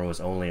 The camera was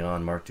only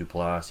on Mark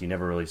Duplass. You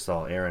never really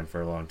saw Aaron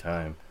for a long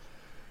time.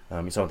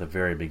 You saw him at the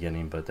very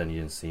beginning, but then you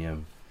didn't see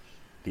him.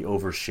 The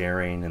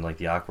oversharing and like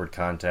the awkward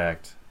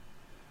contact.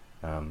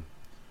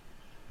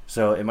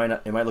 So it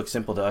might look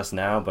simple to us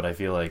now, but I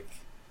feel like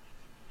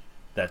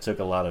that took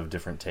a lot of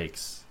different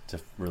takes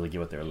to really get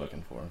what they were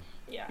looking for.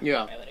 Yeah,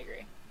 I would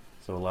agree.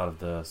 So a lot of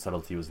the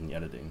subtlety was in the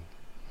editing.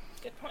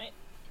 Good point.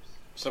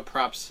 So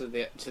props to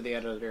the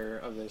editor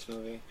of this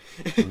movie.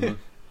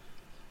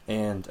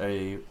 And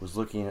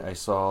I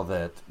saw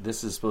that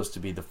this is supposed to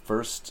be the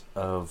first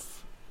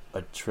of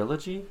a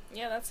trilogy.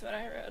 Yeah, that's what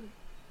I read.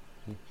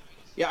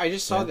 Yeah, I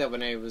just saw Yeah. that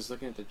when I was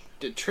looking at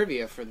the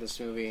trivia for this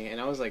movie, and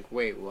I was like,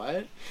 wait,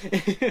 what?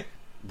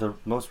 The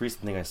most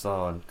recent thing I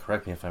saw, and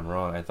correct me if I'm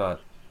wrong, I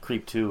thought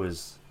Creep 2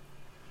 is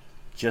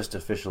just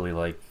officially,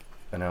 like,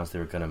 announced they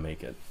were going to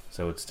make it.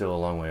 So it's still a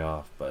long way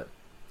off, but...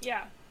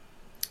 Yeah.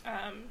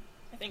 I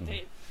think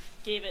they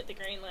gave it the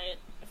green light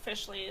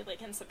officially,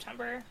 like, in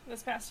September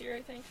this past year,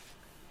 I think.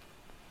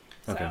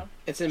 So, Okay.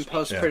 It's in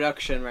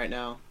post-production right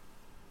now.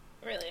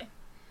 Really?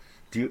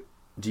 Do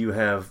you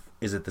have...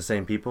 Is it the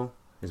same people?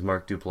 Is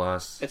Mark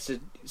Duplass... It's the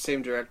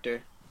same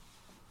director.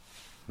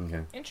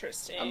 Okay.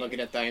 Interesting. I'm looking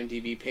at the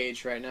IMDb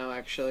page right now,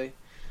 actually.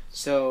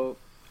 So,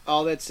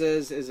 all that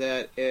says is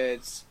that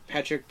it's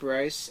Patrick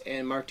Bryce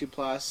and Mark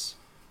Duplass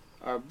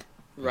are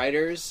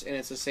writers, and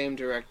it's the same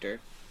director.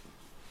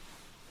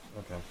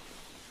 Okay.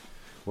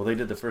 Well, they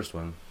did the first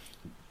one.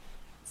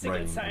 It's a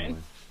good sign. Anyway.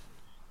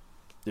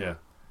 Yeah.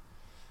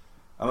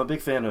 I'm a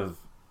big fan of...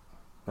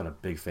 Not a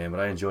big fan, but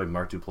I enjoyed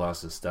Mark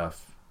Duplass's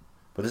stuff.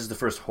 But this is the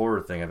first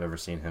horror thing I've ever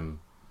seen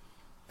him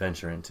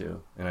venture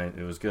into. And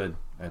it was good.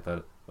 I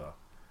thought, well,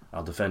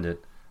 I'll defend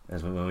it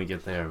as when we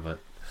get there. But,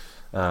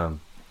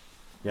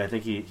 yeah, I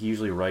think he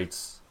usually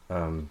writes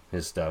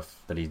his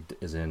stuff that he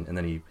is in, and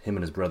then him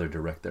and his brother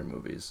direct their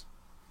movies.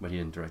 But he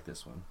didn't direct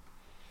this one.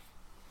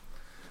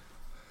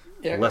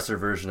 Yeah. A lesser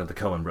version of the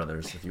Coen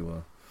brothers, if you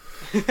will.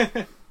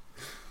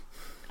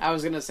 I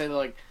was gonna say,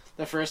 like,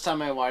 the first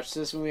time I watched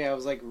this movie, I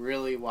was, like,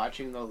 really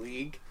watching The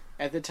League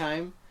at the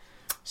time.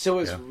 So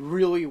it was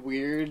really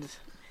weird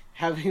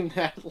having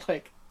that,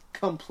 like,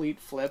 complete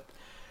flip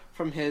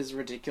from his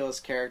ridiculous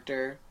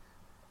character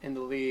in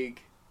The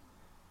League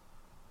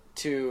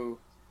to,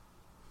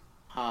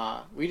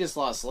 we just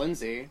lost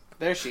Lindsay.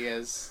 There she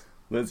is.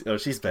 Lindsay, oh,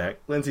 she's back.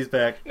 Lindsay's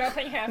back.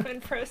 Nothing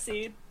happened.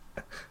 Proceed.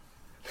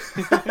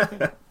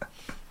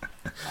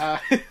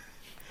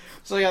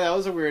 So yeah, that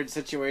was a weird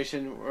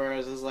situation where it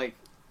was just like,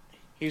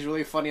 he's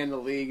really funny in The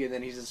League, and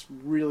then he's just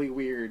really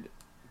weird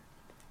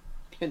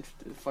and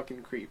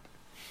fucking creep.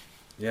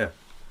 Yeah.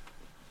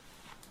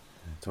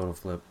 Total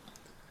flip.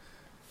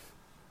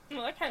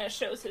 Well, that kind of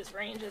shows his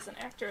range as an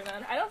actor,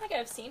 then. I don't think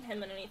I've seen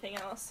him in anything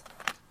else.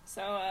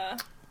 So,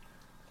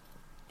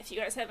 if you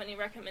guys have any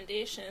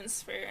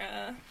recommendations for,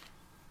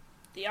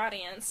 the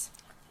audience,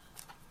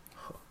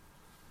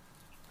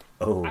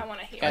 Oh, I want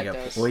to hear. I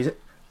got, well,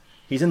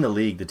 he's in The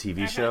League, the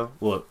TV show.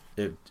 Well,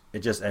 it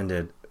just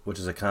ended, which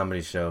is a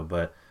comedy show,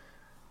 but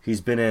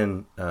he's been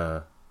in,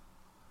 I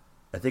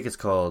think it's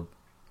called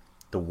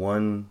The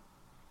One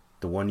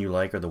You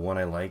Like, or The One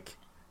I Like.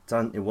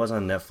 It was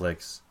on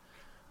Netflix,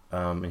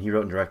 and he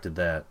wrote and directed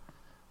that.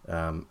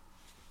 That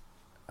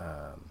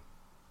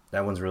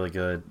one's really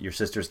good. Your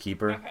Sister's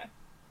Keeper.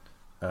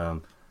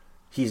 Okay.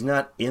 He's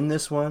not in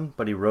this one,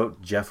 but he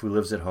wrote Jeff Who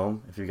Lives at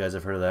Home, if you guys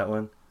have heard of that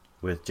one,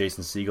 with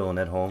Jason Segel and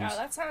Ed Holmes. Oh,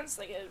 that sounds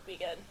like it would be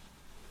good.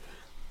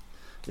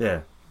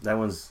 Yeah, that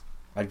one's...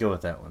 I'd go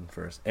with that one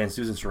first. And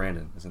Susan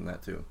Sarandon is in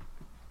that, too.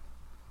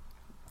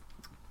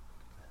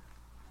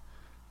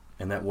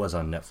 And that was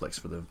on Netflix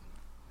for the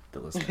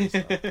listeners.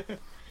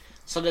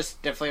 So there's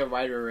definitely a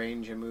wider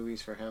range of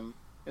movies for him,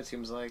 it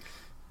seems like.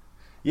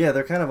 Yeah,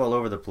 they're kind of all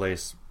over the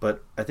place,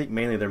 but I think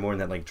mainly they're more in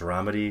that, like,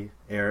 dramedy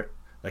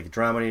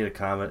to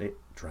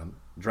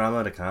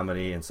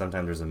comedy, and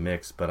sometimes there's a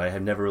mix, but I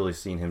have never really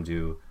seen him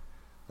do,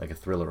 like, a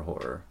thriller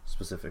horror,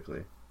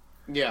 specifically.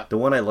 Yeah. The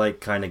One I Like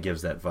kind of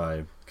gives that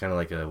vibe. Kind of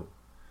like a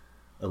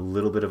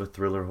little bit of a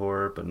thriller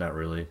horror, but not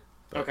really.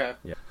 But, okay.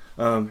 Yeah.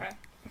 Okay.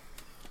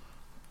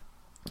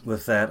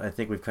 With that, I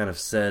think we've kind of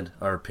said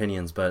our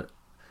opinions, but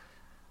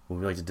would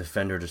we like to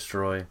defend or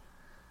destroy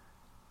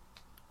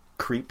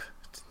Creep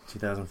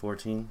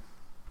 2014?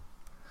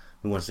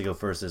 Who wants to go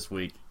first this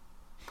week?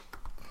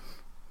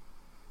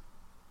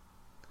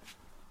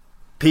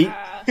 Pete?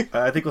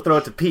 I think we'll throw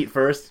it to Pete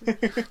first.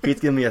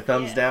 Pete's giving me a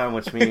thumbs down,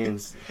 which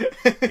means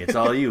it's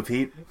all you,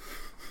 Pete.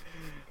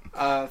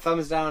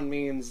 Thumbs down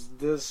means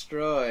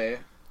destroy.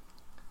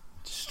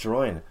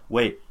 Destroying it.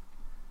 Wait.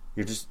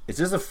 Is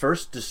this the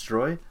first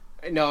destroy?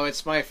 No,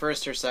 it's my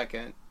first or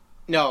second.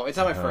 No, it's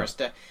not my first.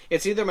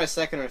 It's either my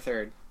second or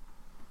third.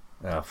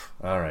 Oh,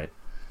 alright.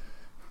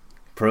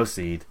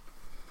 Proceed.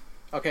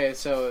 Okay,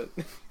 so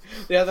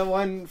the other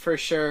one for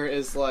sure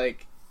is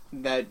like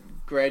that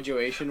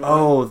graduation one.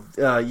 Oh,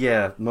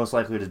 yeah, Most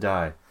Likely to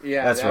Die.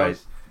 Yeah, that's that right.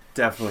 was...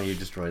 Definitely you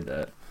destroyed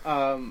that.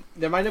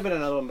 There might have been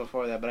another one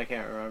before that, but I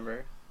can't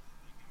remember.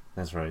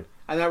 That's right.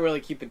 I'm not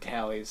really keeping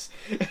tallies.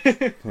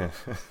 Yeah.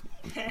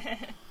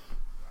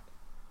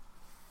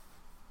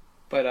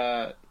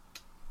 But,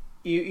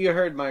 you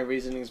heard my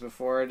reasonings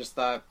before. I just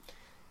thought,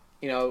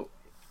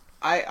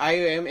 I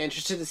am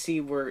interested to see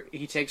where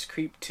he takes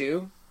Creep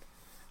 2.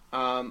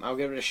 I'll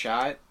give it a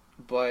shot,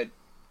 but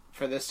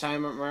for this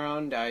time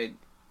around, I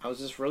was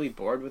just really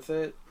bored with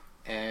it,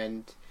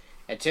 and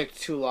it took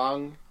too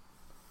long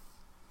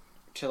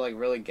to, like,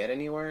 really get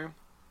anywhere.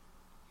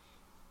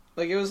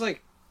 Like, it was,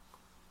 like,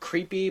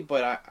 creepy,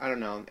 but I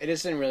don't know. It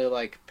just didn't really,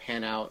 like,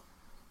 pan out,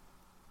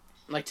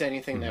 like, to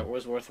anything that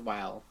was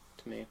worthwhile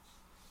to me.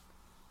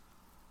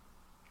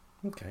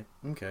 Okay.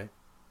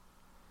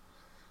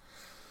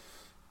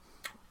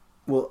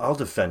 Well, I'll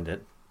defend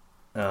it.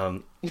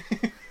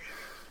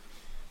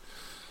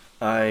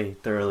 I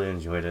thoroughly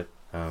enjoyed it.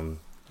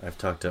 I've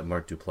talked up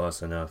Mark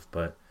Duplass enough,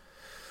 but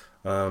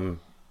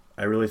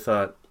I really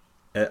thought,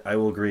 I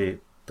will agree,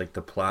 like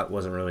the plot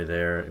wasn't really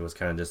there. It was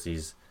kind of just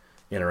these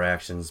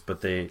interactions,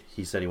 but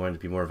he said he wanted to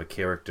be more of a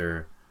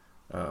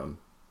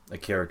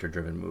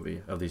character-driven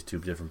movie of these two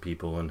different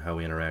people and how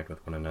we interact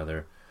with one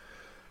another.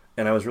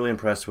 And I was really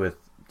impressed with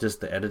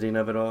just the editing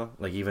of it all.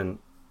 Like, even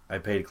I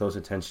paid close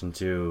attention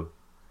to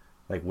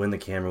like when the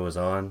camera was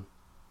on,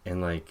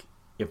 and like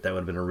if that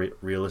would have been a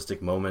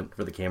realistic moment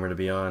for the camera to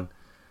be on,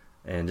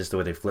 and just the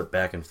way they flipped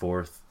back and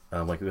forth,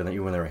 like when they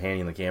were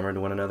handing the camera to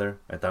one another,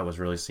 I thought was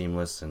really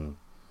seamless. And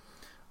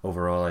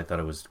overall, I thought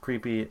it was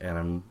creepy, and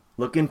I'm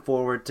looking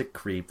forward to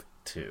Creep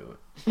 2.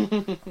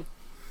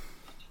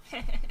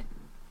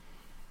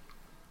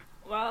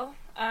 Well,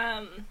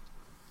 I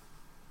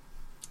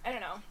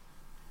don't know.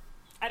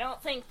 I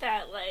don't think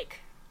that, like,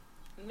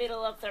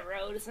 middle of the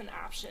road is an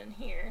option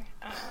here.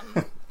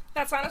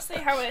 That's honestly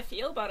how I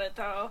feel about it,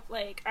 though.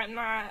 Like, I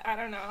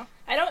don't know.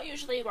 I don't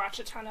usually watch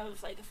a ton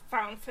of, like,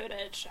 found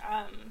footage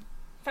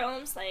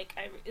films. Like,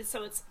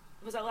 so it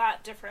was a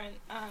lot different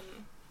of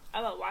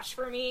a watch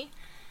for me.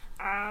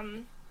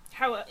 I'll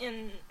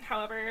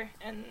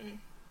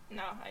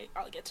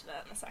get to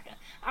that in a second.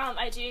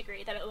 I do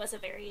agree that it was a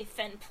very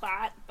thin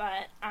plot,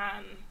 but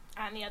on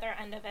the other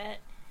end of it,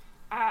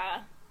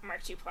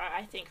 Mark Duplass,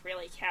 I think,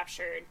 really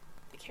captured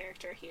the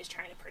character he was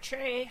trying to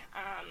portray,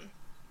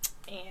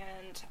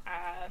 and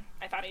I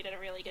thought he did a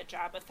really good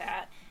job with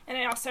that. And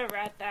I also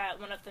read that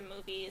one of the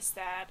movies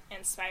that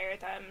inspired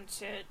them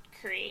to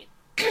create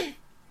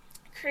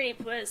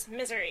Creep was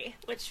Misery,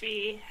 which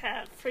we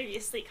have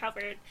previously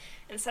covered.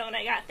 And so when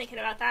I got thinking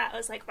about that, I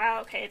was like,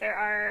 wow, okay, there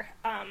are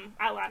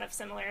a lot of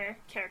similar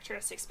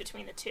characteristics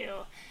between the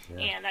two,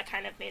 and that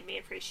kind of made me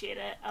appreciate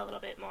it a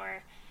little bit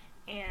more.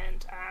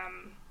 And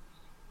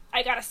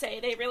I gotta say,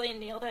 they really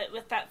nailed it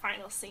with that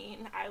final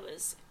scene. I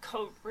was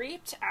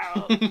creeped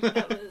out.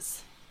 That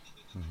was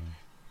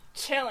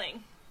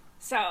chilling.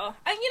 So,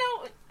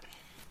 I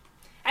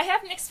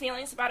have mixed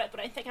feelings about it, but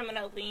I think I'm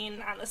gonna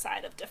lean on the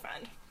side of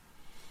defend.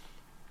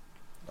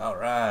 All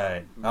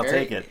right, I'll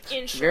take it.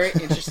 Very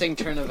interesting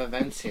turn of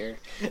events here.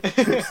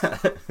 Yeah,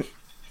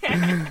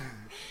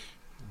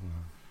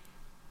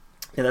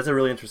 that's a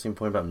really interesting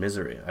point about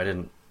Misery.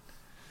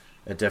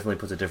 It definitely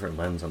puts a different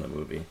lens on the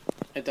movie.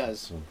 It does.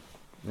 So,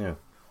 yeah.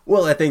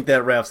 Well, I think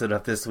that wraps it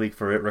up this week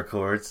for It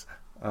Records.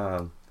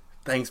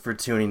 Thanks for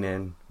tuning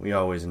in. We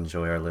always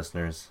enjoy our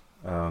listeners.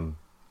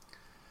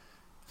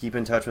 Keep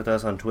in touch with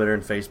us on Twitter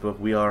and Facebook.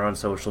 We are on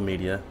social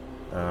media.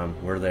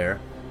 We're there.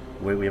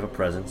 We have a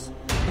presence.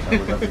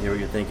 We'd love to hear what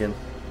you're thinking.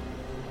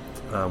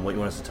 What you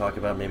want us to talk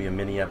about, maybe a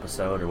mini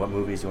episode, or what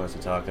movies you want us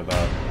to talk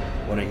about.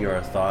 Want to hear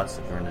our thoughts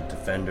if we're going to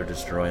defend or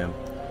destroy them.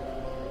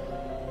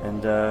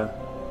 And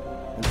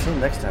until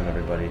next time,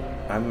 everybody,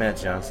 I'm Matt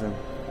Johnson,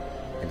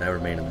 and I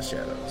remain in the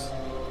shadows.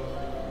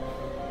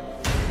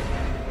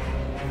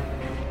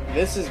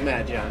 This is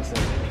Matt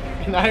Johnson,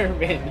 and I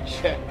remain in the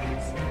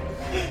shadows.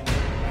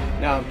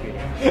 Now I'm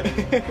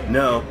Peter.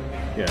 No.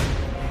 Yeah.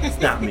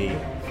 It's not me.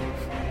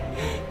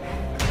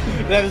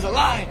 That was a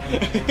lie!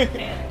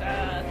 And,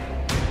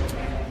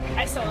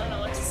 I still don't know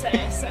what to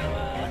say, so,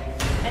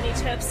 any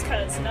tips?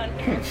 Because none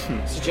here.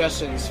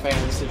 Suggestions,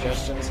 fan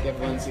suggestions, give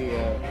Lindsay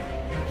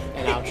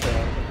an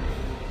outro.